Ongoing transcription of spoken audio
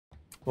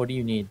What do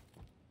you need?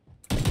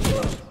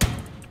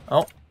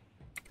 Oh.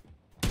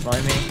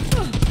 Find me.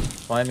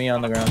 Find me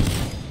on the ground.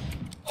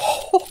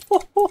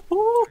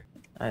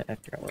 I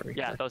forgot where we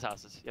Yeah, were. those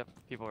houses. Yep,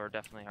 people are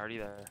definitely already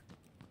there. Do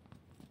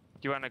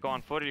you want to go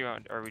on foot or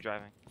are we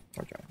driving?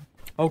 We're driving.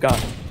 Oh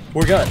god.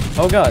 We're good.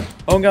 Oh god.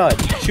 Oh god.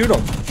 Shoot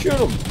him. Shoot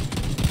him.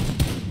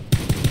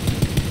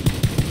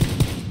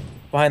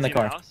 Behind the See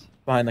car. house?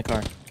 Behind the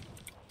car.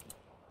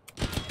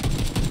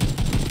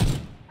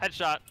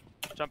 Headshot.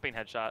 Jumping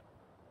headshot.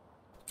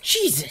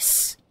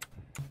 Jesus.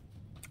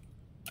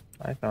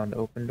 I found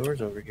open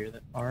doors over here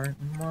that aren't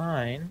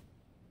mine.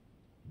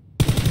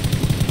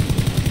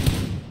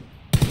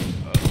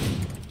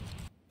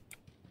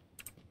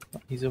 Oh,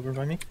 he's over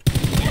by me.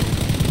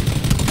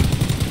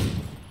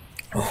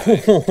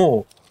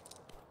 Oh,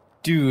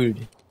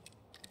 dude.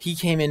 He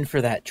came in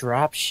for that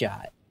drop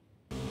shot.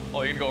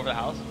 Oh, you're gonna go over the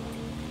house?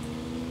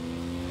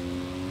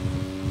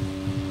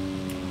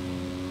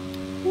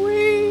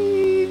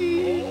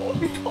 Whee! Oh,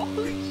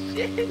 holy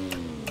shit!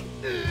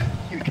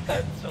 You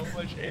got so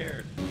much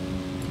air.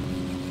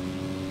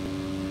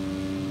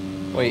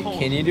 Wait,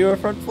 can you do a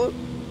front flip?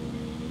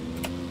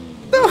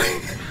 No!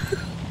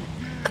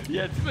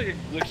 Yeah, it seems like it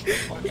glitched the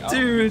fuck out.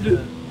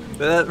 Dude,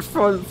 that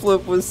front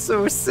flip was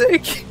so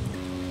sick.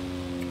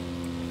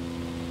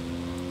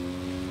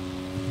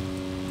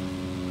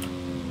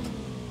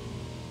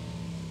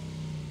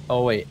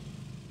 Oh wait.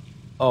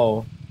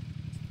 Oh.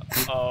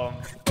 Oh.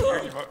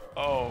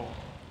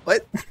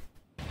 What?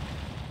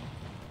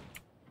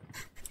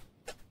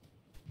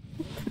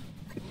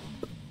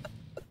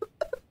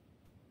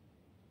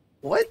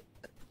 What?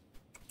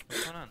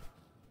 What's going on?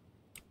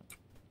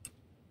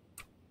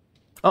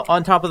 Oh,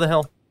 on top of the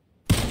hill.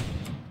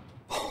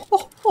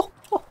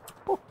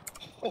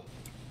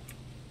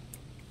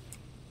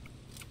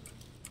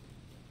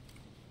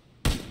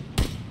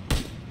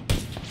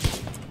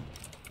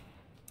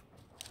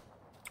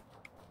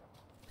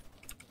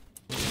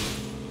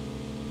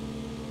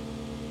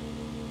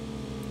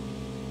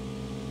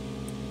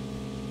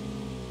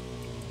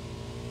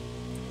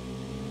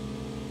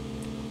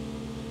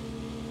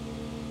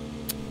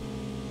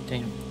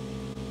 Damn.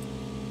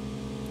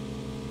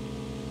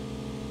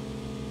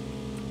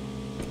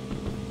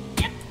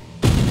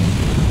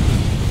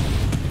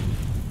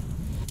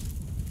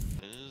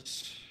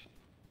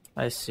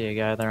 I see a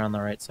guy there on the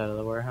right side of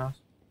the warehouse.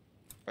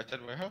 Right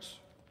side warehouse?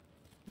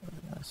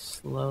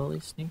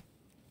 Slowly sneak.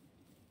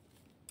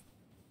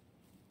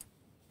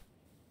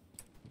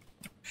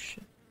 Oh,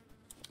 shit.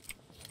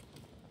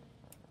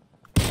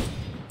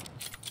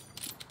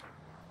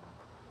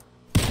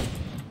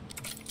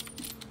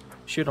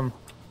 Shoot him.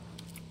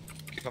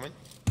 Keep coming.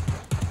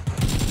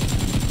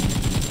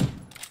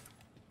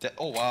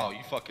 Oh wow,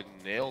 you fucking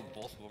nailed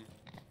both of them.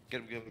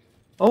 Get him, get him.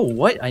 Oh,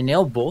 what? I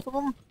nailed both of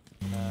them?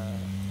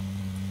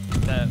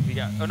 That we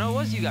got. Oh no, it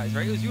was you guys,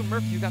 right? It was you and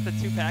Murphy. You got the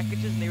 2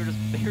 packages, and they were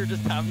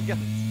just Tommy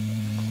guns.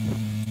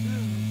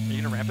 Are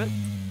you gonna ramp it?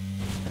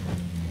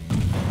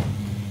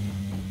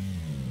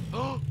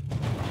 Oh,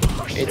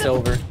 shit. It's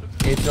over.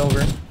 It's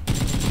over.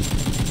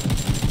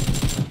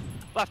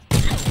 Left.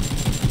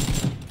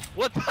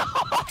 What the?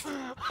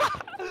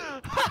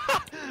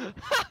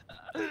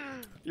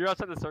 You're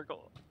outside the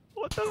circle.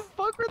 What the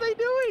fuck were they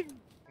doing?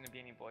 Gonna be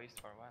any boys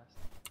to our west?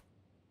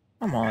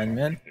 Come on,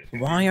 man.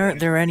 Why aren't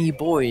there any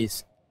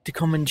boys to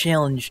come and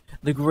challenge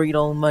the great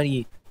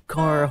almighty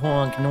car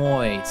honk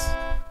noise?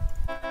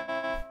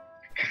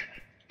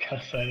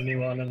 Cause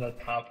anyone in the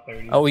top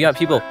 30. Oh, we got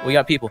people. We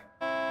got people.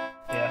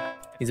 Yeah.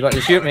 He's about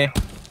to shoot me.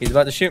 He's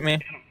about to shoot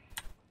me.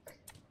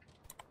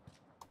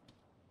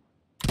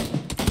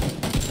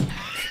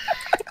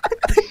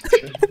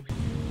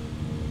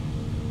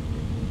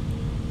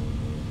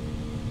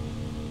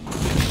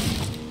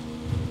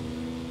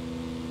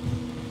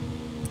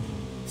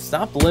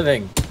 Stop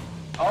living.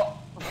 Oh.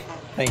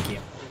 Thank you.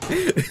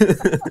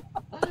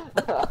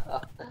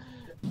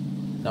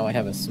 Now I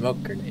have a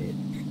smoke grenade.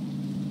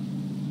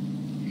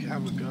 You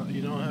have a gun.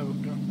 You don't have a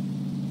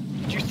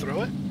gun. Did you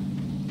throw it?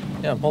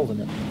 Yeah, I'm holding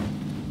it.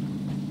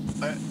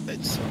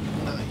 It's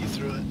no, you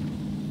threw it.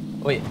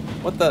 Wait,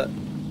 what the?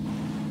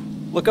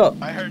 Look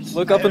up. I heard.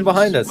 Look up and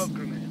behind us. Smoke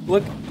grenade.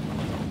 Look.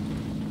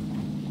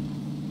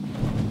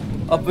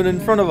 Up and in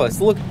front of us.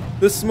 Look,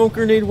 the smoke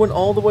grenade went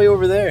all the way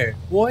over there.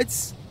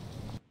 What?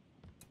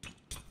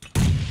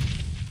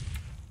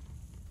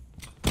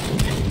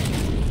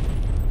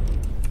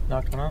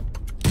 Knocked one out.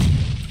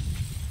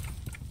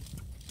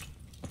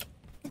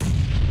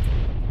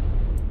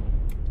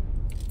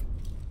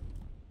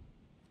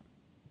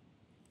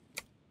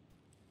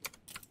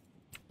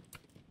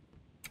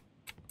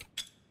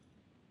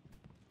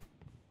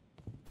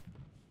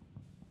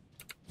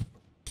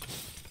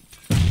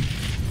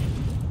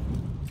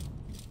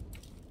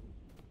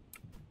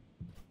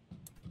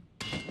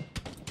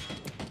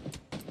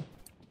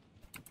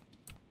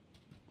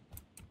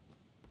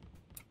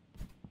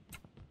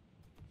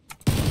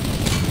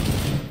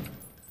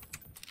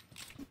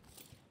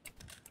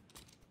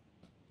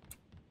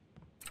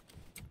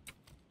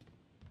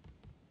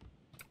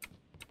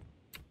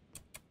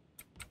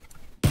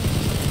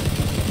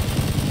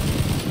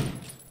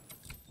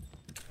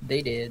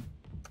 They did.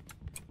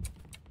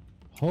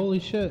 Holy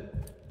shit.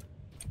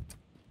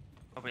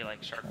 Nobody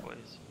likes shark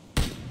boys.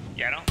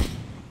 Get him?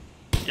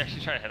 You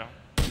actually try to hit him.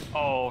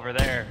 Oh, over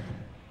there.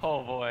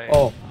 Oh boy.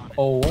 Oh,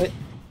 what?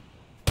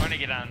 I'm gonna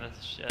get on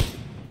this shit.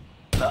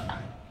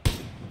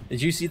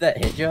 Did you see that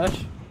hit,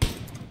 Josh?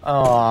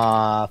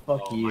 Aw,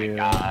 fuck you. Oh my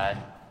god.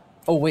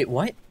 Oh, wait,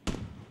 what?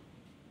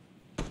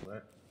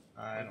 What?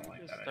 I don't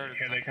like that. Started-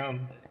 Here they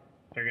come.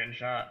 They're getting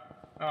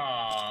shot.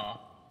 Aww.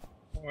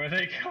 Where are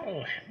they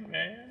going,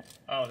 man?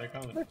 Oh, they're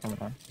coming. They're coming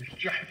on. They're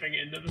driving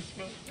into the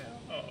smoke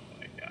now. Oh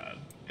my god.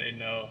 They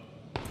know.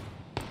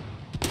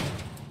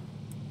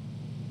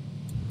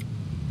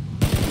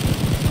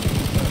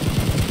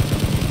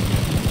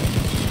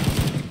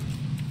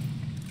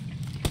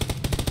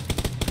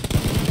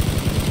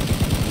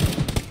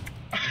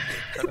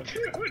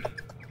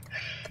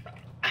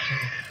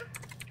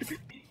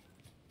 Dude.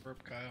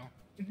 Rip Kyle.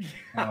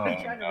 Oh,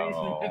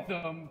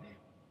 no.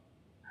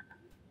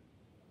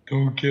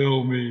 Don't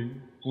kill me.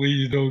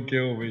 Please don't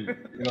kill me. You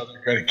know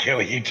they're gonna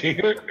kill you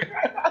too.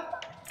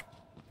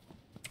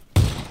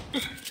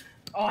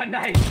 Oh,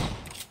 nice.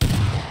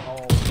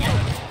 Oh,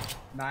 yes.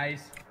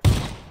 Nice.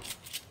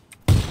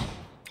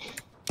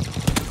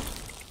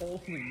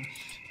 Holy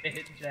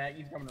shit, Jack.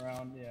 He's coming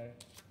around. Yeah.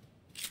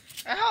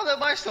 How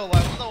am I still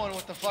alive? I'm the one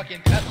with the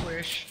fucking death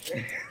wish.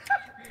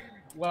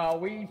 Well,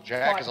 we.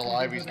 Jack fought is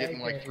alive. with He's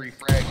getting AK. like 3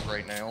 frags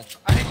right now.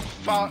 I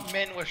fought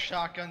men with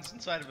shotguns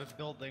inside of a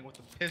building with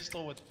a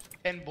pistol with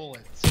 10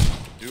 bullets.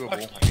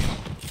 Doable.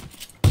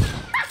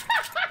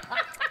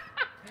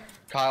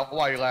 Kyle,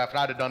 why are you laughing?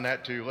 I'd have done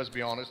that too. Let's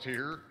be honest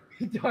here.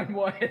 Done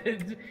what?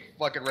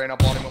 Fucking ran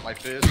up on him with my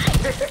fist.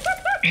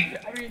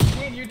 I mean,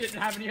 me and you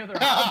didn't have any other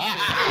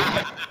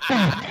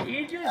options. He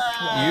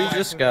You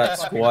just got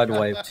squad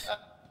wiped.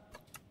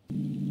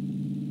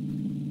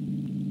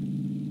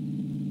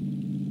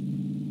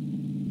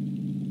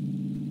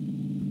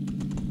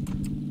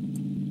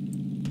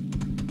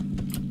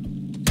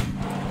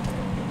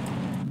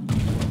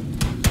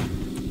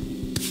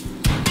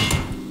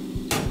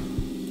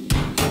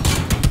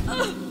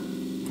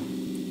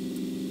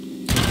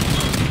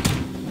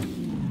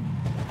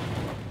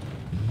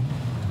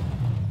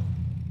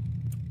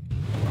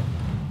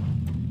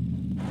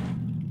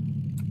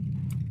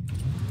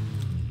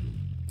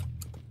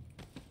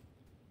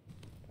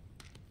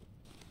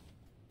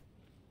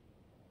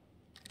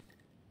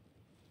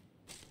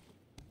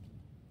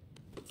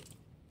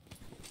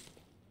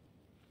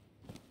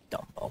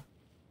 Dumbo.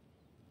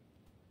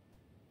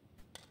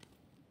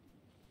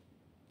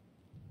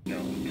 No,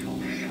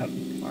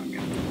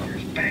 fucking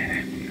years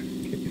back.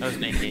 That was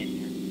an AK.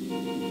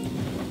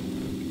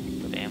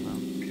 With ammo.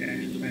 Okay, I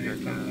need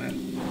some of that. I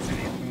need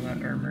some of that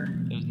armor.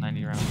 It was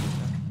 90 rounds.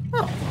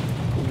 Oh,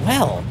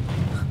 well.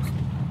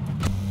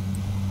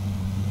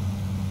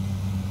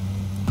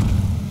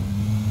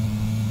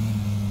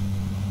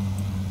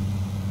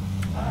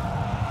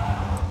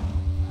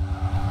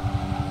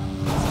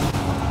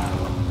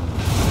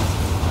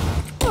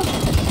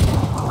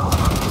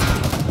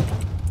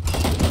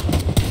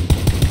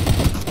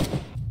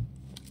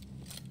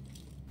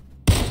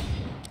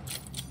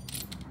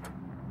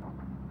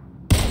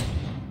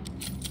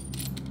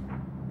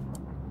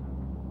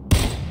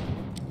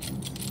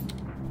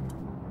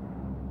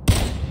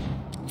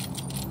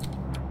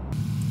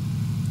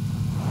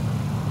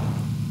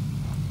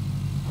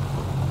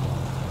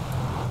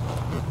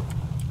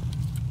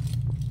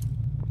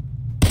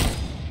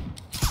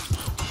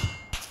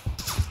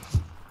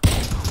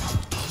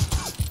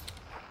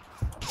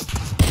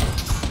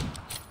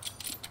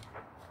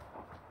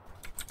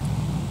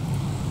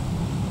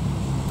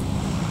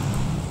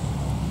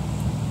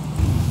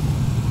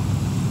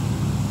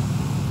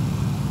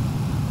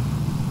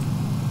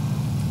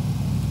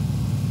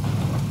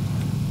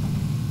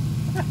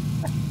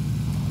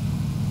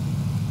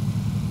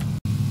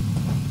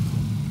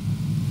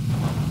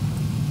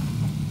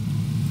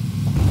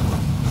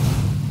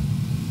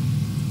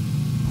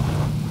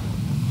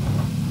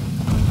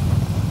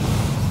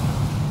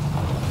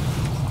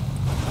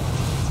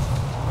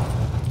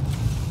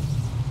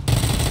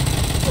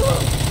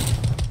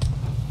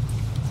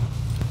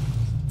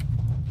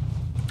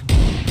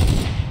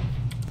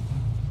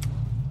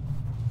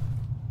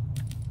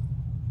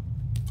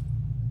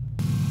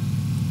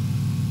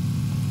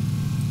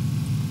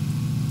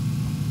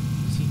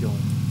 Where's he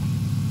going?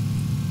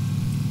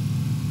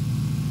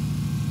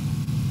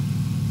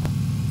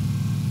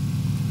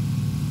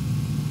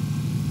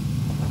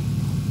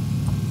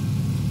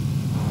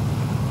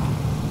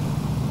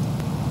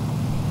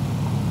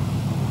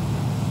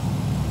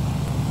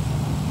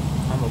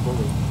 I'm a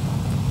bully.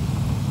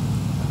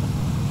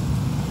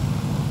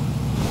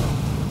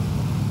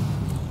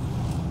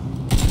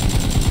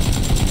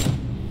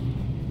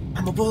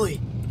 I'm a bully.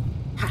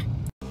 Fuck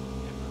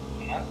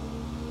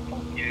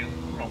you.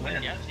 I'm gonna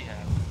win. Yes, you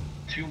have.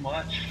 Too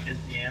much is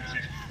the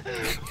answer.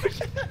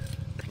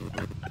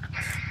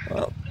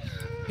 Well,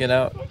 get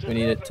out. We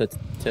need it to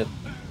tip.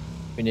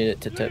 We need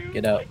it to tip.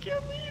 Get out. I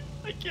can't leave.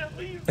 I can't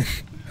leave.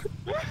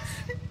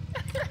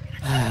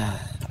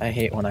 I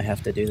hate when I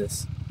have to do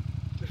this.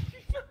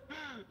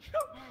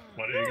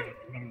 What are you gonna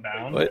put him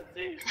down? What?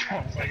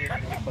 Sounds like you're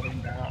gonna put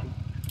him down.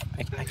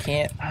 I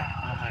can't.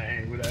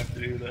 I would have to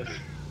do this.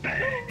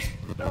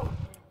 No.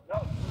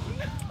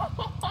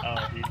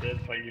 Oh, he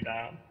did put you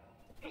down.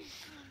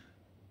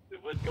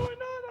 What's going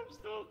on? I'm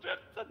still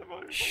trapped on the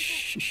motorcycle.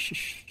 Shh, shh,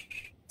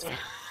 shh.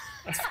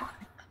 It's fine.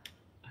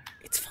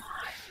 It's fine.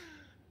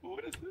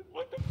 What is it?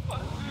 What the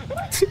fuck?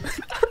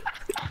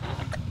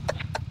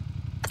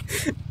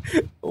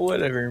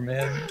 Whatever,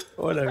 man.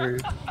 Whatever.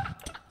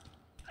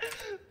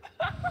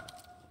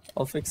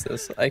 I'll fix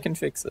this. I can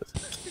fix this.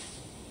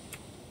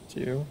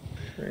 2,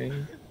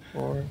 3,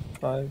 4,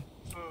 5.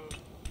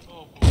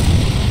 Oh boy.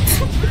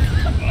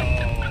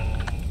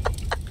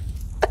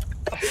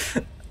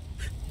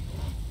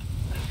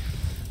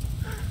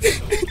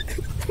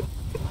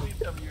 Please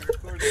tell me you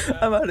recorded that.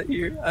 I'm out of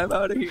here. I'm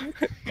out of here.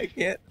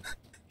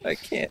 I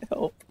can't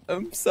help.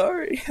 I'm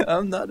sorry.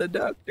 I'm not a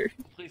doctor.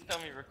 Please tell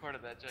me you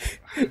recorded that,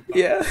 Jay.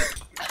 Yeah.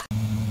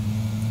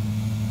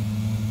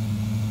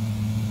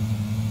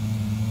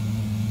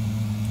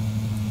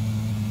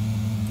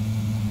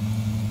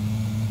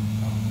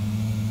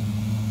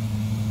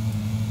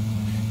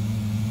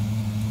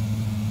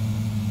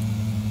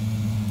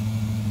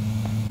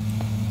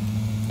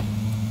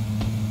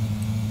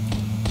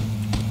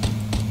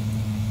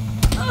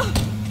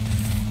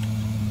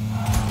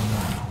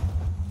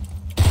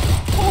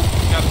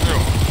 Got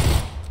through.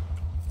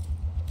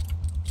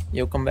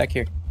 Yo, come back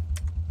here.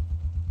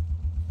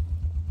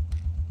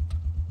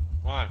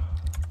 Why?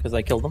 Because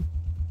I killed him.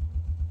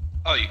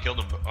 Oh, you killed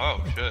him.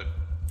 Oh, shit.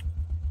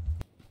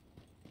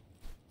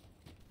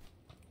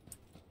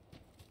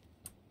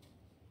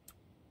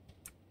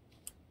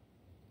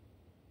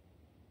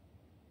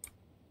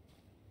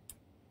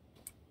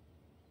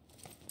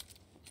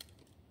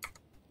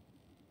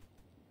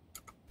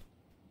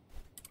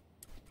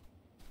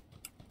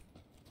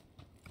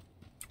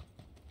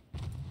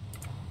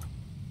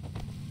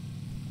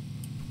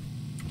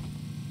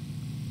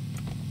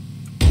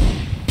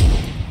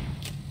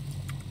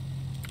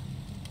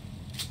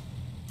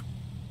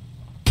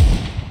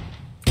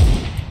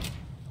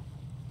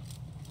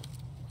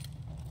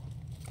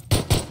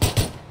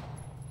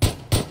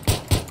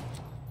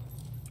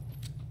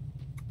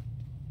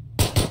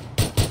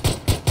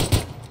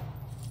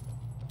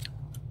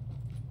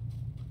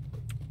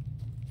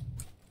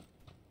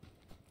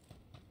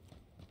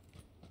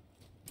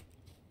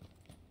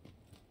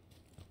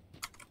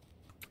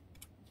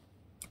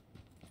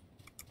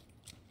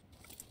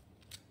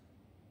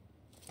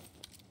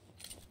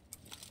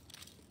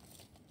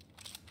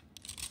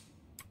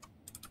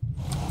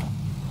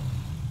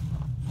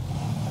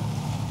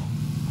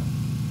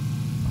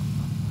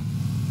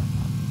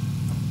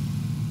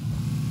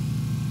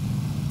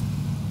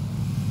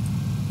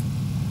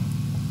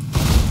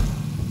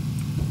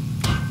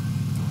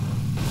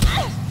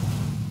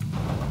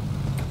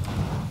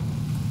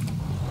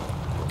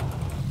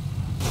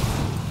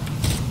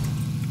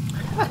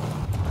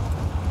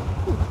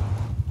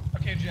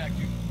 Okay, Jack,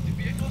 do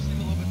vehicles seem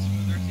a little bit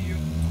smoother to you?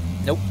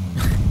 Nope.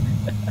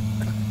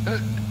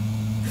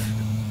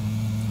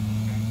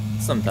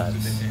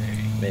 Sometimes.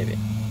 Maybe.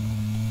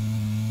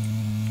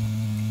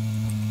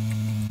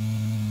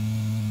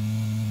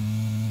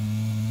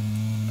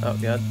 Oh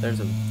god, there's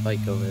a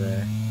bike over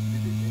there.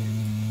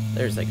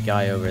 There's a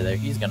guy over there.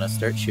 He's gonna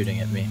start shooting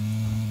at me.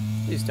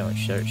 Please don't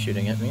start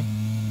shooting at me.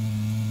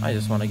 I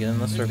just want to get in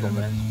the circle,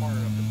 man. Smart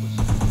enough to put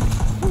some...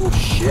 Oh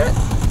shit!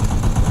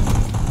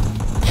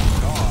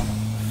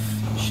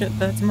 Shit,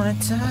 that's my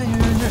tire.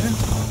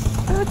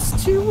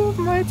 That's 2 of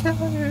my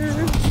tires.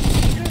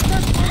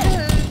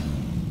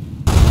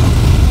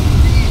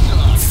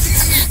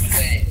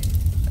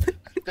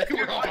 They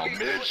were on a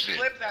mission.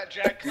 Clip that,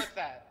 Jack. Clip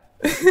that.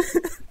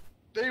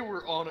 They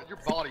were on it. Your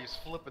body is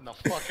flipping the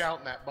fuck out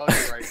in that buggy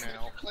right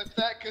now. Clip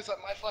that, cause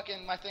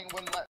my thing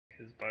wouldn't let.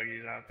 His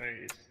buggy's out there.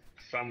 He's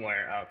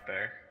somewhere out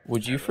there.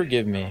 Would you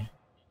forgive me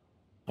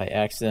if I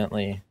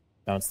accidentally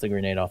bounced the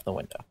grenade off the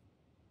window?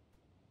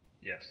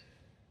 Yes.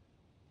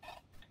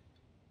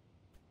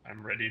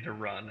 I'm ready to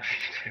run.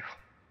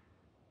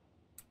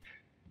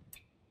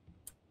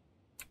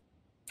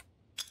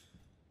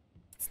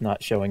 It's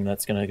not showing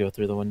that's gonna go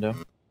through the window.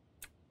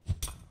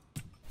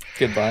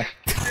 Goodbye.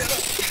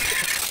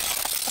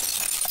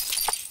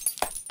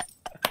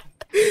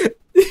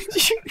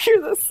 Did you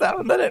hear the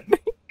sound that it made?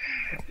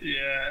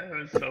 Yeah, it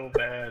was so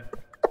bad.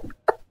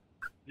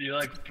 You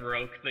like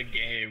broke the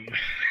game.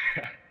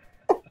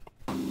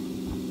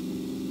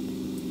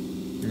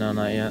 No,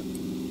 not yet.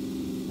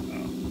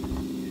 Oh.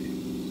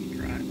 Let's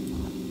try.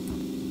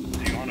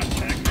 Do you want to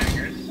check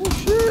hangers? Oh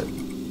shit!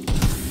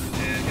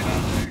 Yeah, get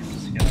out there.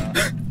 Just get out.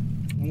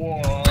 What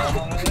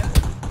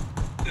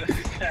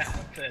just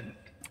happened?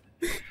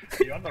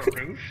 You on the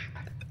roof?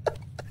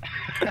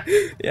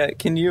 Yeah,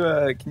 can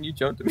you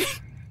jump to me?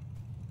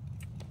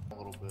 A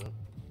little bit.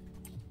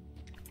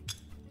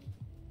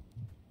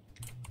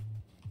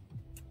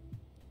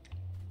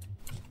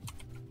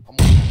 I'm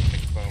gonna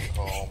make a phone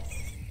call.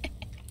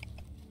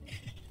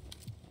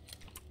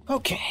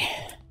 Okay.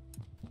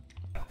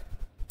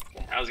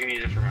 I was gonna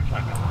use it for my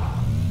shotgun.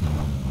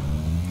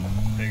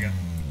 There you go.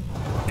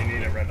 Do you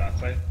need a red dot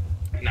sight?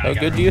 No, How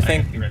good do you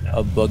think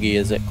a boogie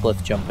is at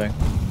cliff jumping?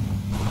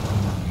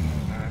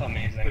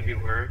 Amazing. Could be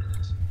worse.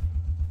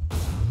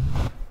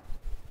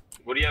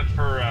 What do you have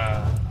for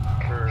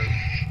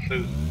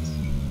food?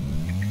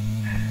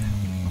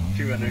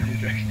 2 energy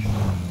drinks.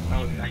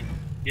 Oh, nice. Do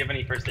you have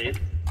any first aid?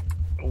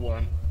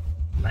 1.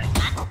 Nice.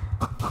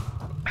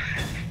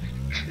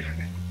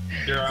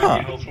 You're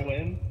already able to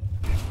win?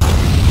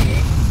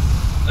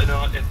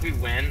 No, if we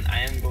win, I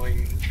am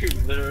going to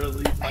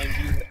literally find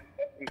you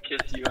and kiss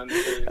you on the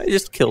face. I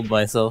just killed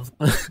myself.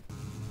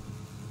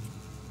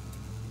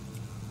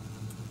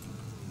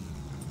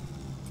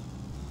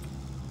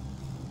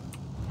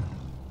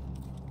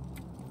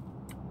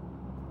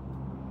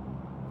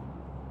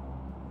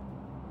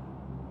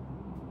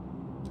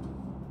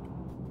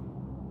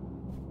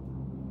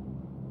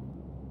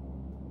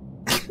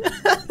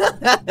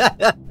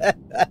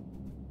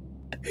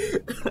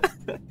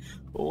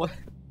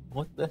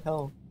 What the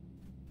hell?